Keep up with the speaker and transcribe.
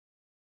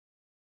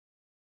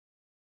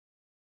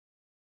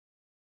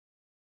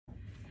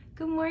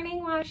Good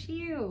morning,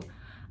 WashU.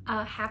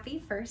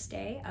 Happy first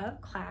day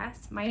of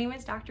class. My name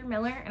is Dr.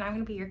 Miller and I'm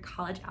going to be your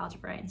college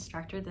algebra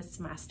instructor this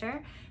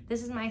semester.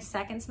 This is my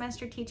second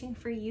semester teaching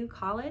for U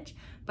College,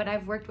 but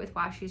I've worked with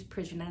WashU's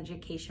Prison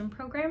Education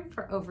program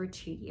for over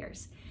 2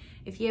 years.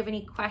 If you have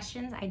any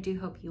questions, I do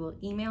hope you will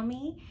email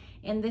me.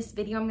 In this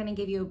video, I'm going to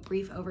give you a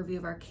brief overview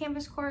of our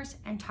Canvas course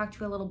and talk to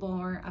you a little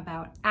more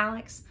about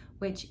ALEX,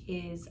 which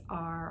is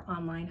our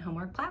online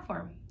homework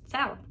platform.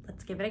 So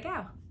let's give it a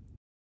go.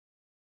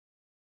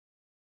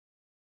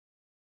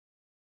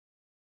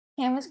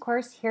 Canvas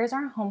course, here's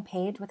our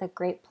homepage with a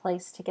great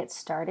place to get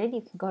started.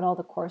 You can go to all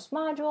the course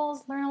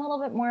modules, learn a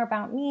little bit more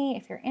about me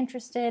if you're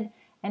interested,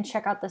 and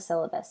check out the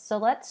syllabus. So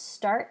let's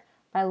start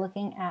by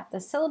looking at the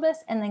syllabus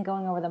and then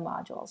going over the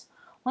modules.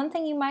 One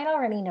thing you might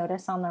already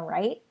notice on the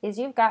right is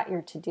you've got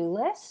your to-do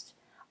list.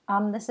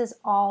 This is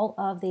all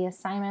of the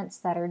assignments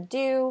that are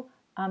due.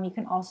 You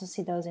can also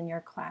see those in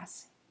your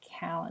class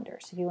calendar.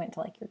 So if you went to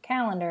like your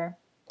calendar,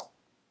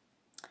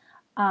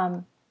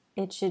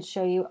 it should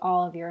show you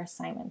all of your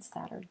assignments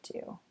that are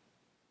due.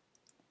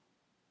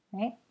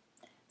 Right?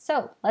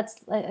 So let's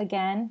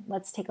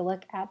take a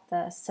look at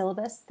the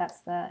syllabus. That's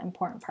the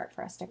important part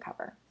for us to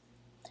cover.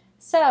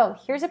 So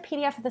here's a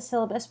PDF of the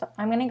syllabus, but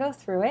I'm going to go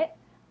through it.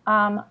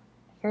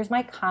 Here's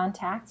my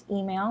contact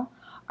email.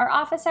 Our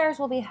office hours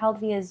will be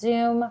held via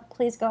Zoom.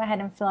 Please go ahead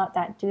and fill out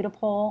that due to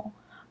poll.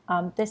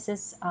 This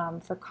is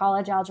for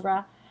college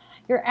algebra.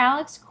 Your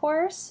ALEX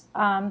course,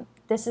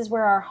 this is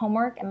where our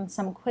homework and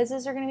some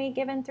quizzes are going to be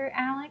given through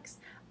ALEX.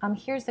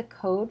 Here's the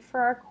code for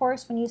our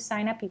course. When you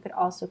sign up, you could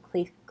also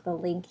click the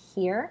link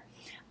here.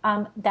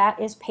 That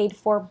is paid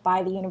for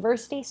by the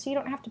university, so you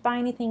don't have to buy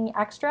anything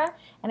extra,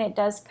 and it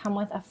does come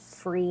with a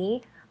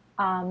free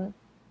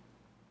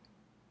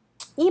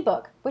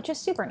ebook, which is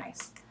super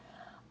nice.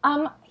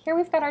 Here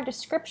we've got our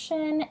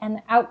description and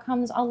the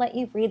outcomes. I'll let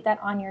you read that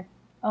on your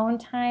own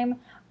time,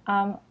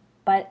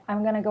 but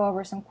I'm going to go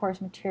over some course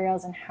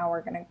materials and how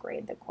we're going to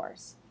grade the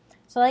course.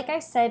 So like I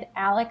said,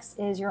 ALEX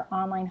is your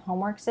online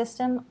homework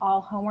system.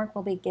 All homework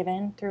will be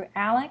given through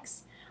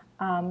ALEX,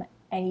 and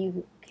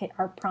you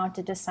are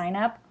prompted to sign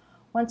up.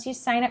 Once you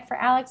sign up for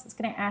ALEX, it's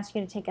going to ask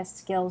you to take a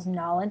skills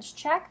knowledge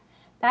check.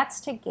 That's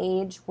to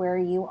gauge where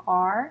you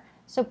are.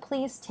 So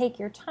please take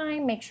your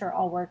time, make sure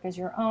all work is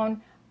your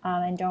own,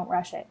 and don't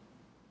rush it.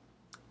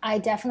 I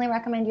definitely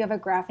recommend you have a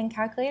graphing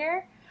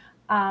calculator.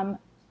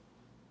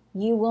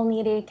 You will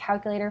need a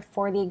calculator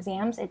for the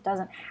exams. It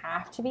doesn't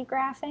have to be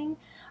graphing.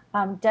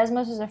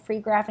 Desmos is a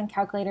free graphing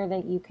calculator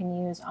that you can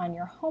use on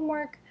your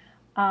homework,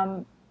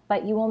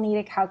 but you will need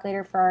a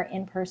calculator for our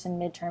in-person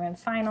midterm and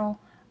final.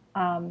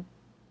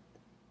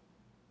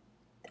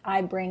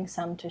 I bring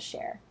some to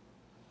share.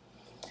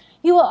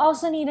 You will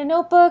also need a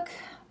notebook,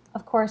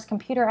 of course,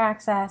 computer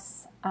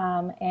access,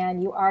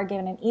 and you are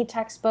given an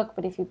e-textbook,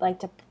 but if you'd like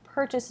to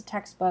purchase a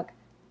textbook,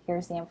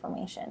 here's the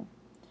information.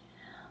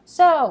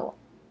 So,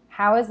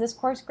 how is this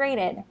course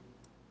graded?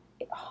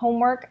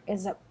 Homework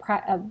is a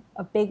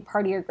big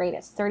part of your grade.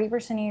 It's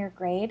 30% of your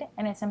grade,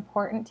 and it's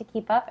important to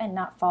keep up and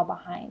not fall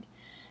behind,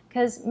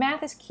 because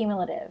math is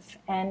cumulative,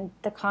 and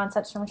the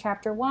concepts from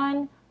chapter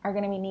 1 are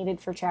going to be needed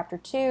for chapter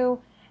 2.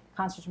 The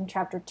concepts from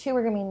chapter 2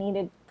 are going to be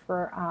needed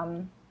for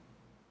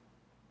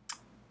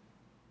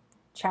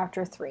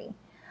chapter 3.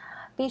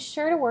 Be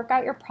sure to work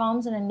out your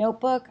problems in a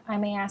notebook. I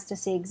may ask to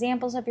see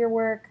examples of your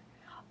work.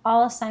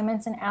 All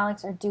assignments in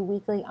ALEX are due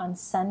weekly on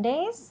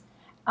Sundays.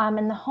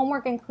 And the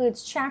homework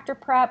includes chapter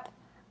prep,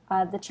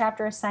 the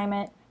chapter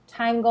assignment,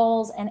 time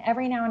goals, and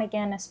every now and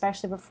again,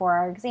 especially before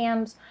our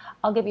exams,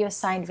 I'll give you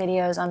assigned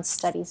videos on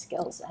study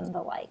skills and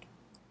the like.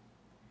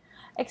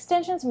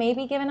 Extensions may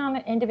be given on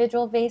an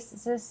individual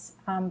basis,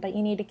 but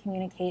you need to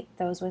communicate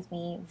those with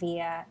me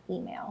via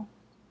email.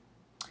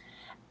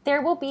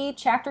 There will be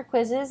chapter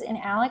quizzes in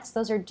ALEX.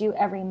 Those are due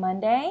every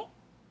Monday.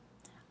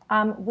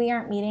 We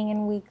aren't meeting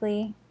in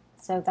weekly,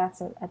 so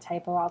that's a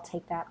typo. I'll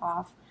take that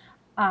off.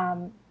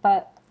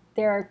 But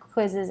there are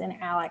quizzes in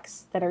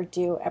ALEX that are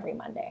due every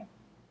Monday.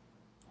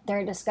 There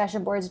are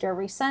discussion boards due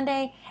every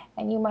Sunday,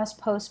 and you must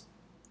post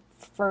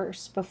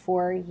first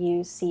before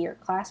you see your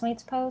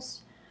classmates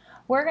post.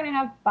 We're going to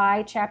have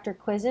by-chapter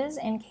quizzes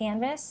in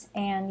Canvas,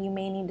 and you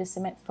may need to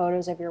submit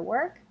photos of your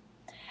work.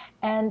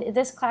 And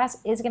this class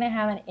is going to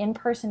have an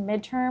in-person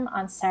midterm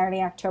on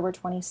Saturday, October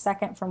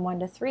 22nd from 1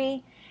 to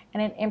 3,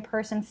 and an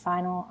in-person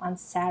final on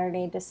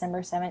Saturday,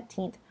 December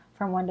 17th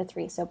from 1 to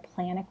 3, so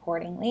plan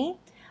accordingly.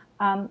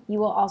 You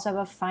will also have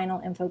a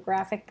final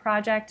infographic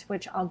project,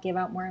 which I'll give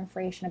out more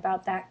information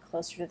about that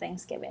closer to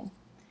Thanksgiving.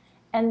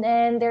 And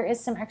then there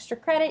is some extra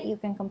credit. You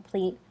can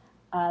complete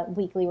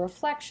weekly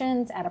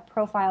reflections, add a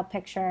profile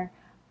picture,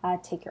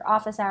 take your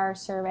office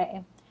hours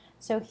survey,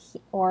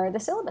 or the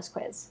syllabus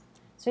quiz.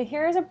 So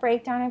here's a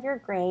breakdown of your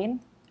grade.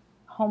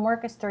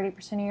 Homework is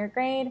 30% of your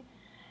grade.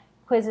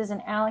 Quizzes in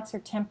ALEX are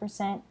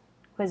 10%.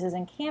 Quizzes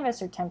in Canvas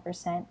are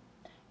 10%.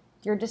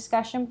 Your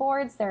discussion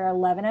boards, there are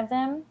 11 of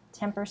them,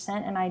 10%,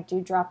 and I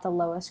do drop the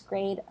lowest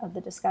grade of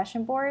the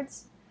discussion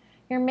boards.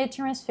 Your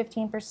midterm is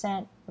 15%,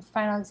 your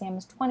final exam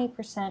is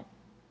 20%,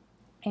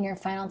 and your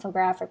final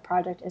infographic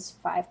project is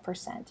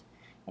 5%.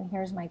 And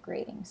here's my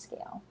grading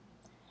scale.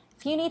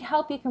 If you need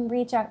help, you can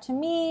reach out to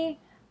me.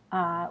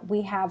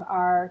 We have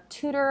our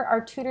tutor.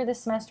 Our tutor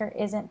this semester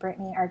isn't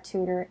Brittany. Our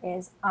tutor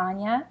is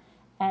Anya,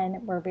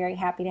 and we're very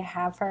happy to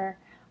have her.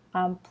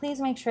 Please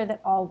make sure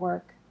that all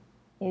work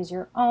is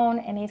your own,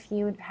 and if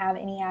you have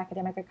any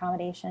academic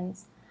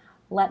accommodations,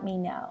 let me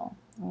know,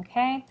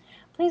 okay?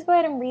 Please go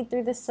ahead and read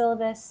through the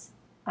syllabus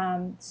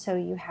so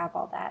you have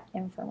all that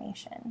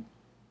information.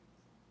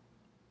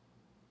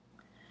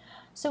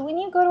 So when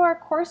you go to our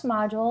course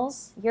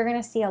modules, you're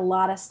going to see a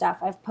lot of stuff.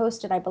 I've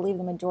posted, I believe,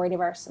 the majority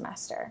of our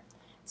semester.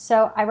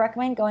 So I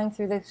recommend going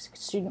through the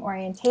student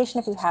orientation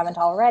if you haven't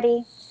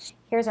already.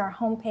 Here's our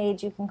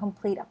homepage. You can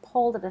complete a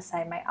poll to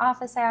decide my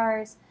office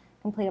hours,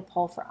 complete a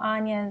poll for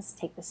Anya's,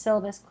 take the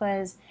syllabus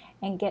quiz,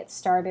 and get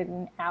started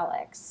in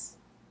Alex.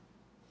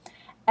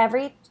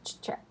 Every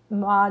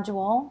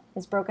module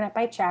is broken up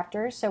by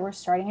chapters, so we're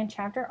starting in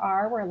chapter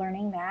R. We're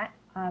learning that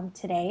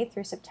today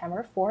through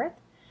September 4th.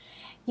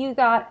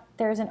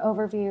 There's an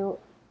overview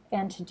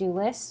and to-do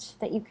list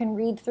that you can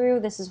read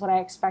through. This is what I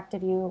expect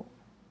of you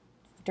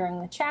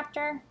during the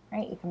chapter,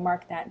 right? You can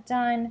mark that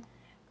done,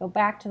 go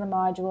back to the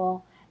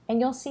module, and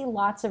you'll see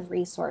lots of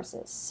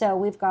resources. So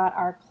we've got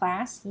our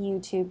class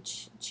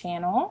YouTube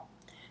channel,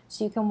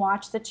 so you can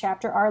watch the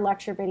chapter R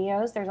lecture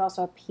videos. There's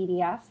also a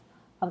PDF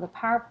of the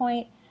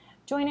PowerPoint.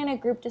 Join in a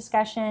group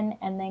discussion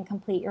and then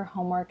complete your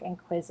homework and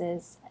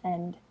quizzes.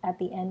 And at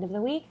the end of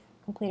the week,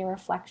 complete a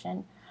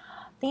reflection.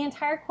 The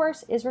entire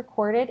course is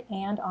recorded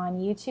and on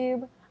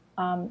YouTube.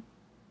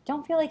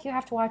 Don't feel like you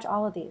have to watch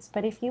all of these,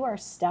 but if you are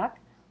stuck,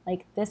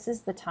 like this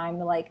is the time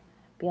to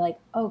be like,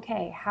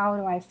 okay, how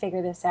do I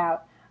figure this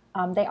out?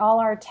 They all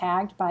are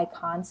tagged by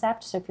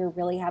concept, so if you're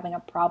really having a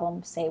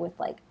problem, say with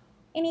like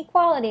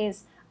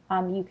inequalities,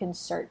 you can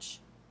search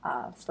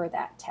for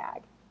that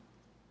tag.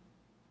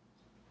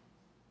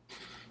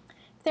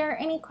 If there are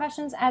any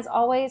questions, as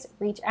always,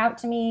 reach out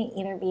to me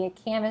either via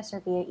Canvas or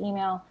via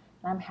email,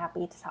 and I'm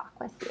happy to talk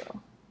with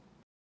you.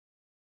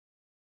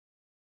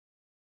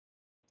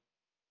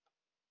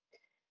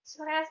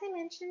 So as I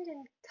mentioned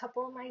in a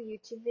couple of my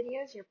YouTube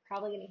videos, you're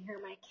probably going to hear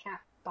my cat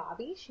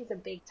Bobby. She's a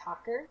big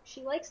talker.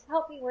 She likes to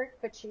help me work,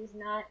 but she's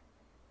not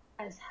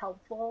as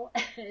helpful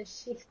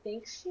as she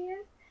thinks she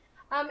is.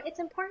 It's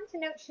important to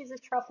note she's a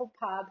truffle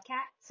pod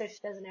cat, so she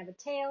doesn't have a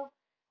tail,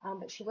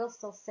 but she will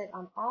still sit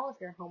on all of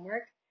your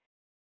homework.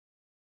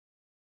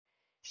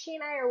 She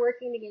and I are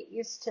working to get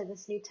used to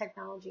this new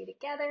technology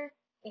together,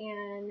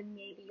 and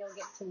maybe you'll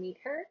get to meet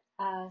her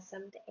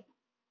someday.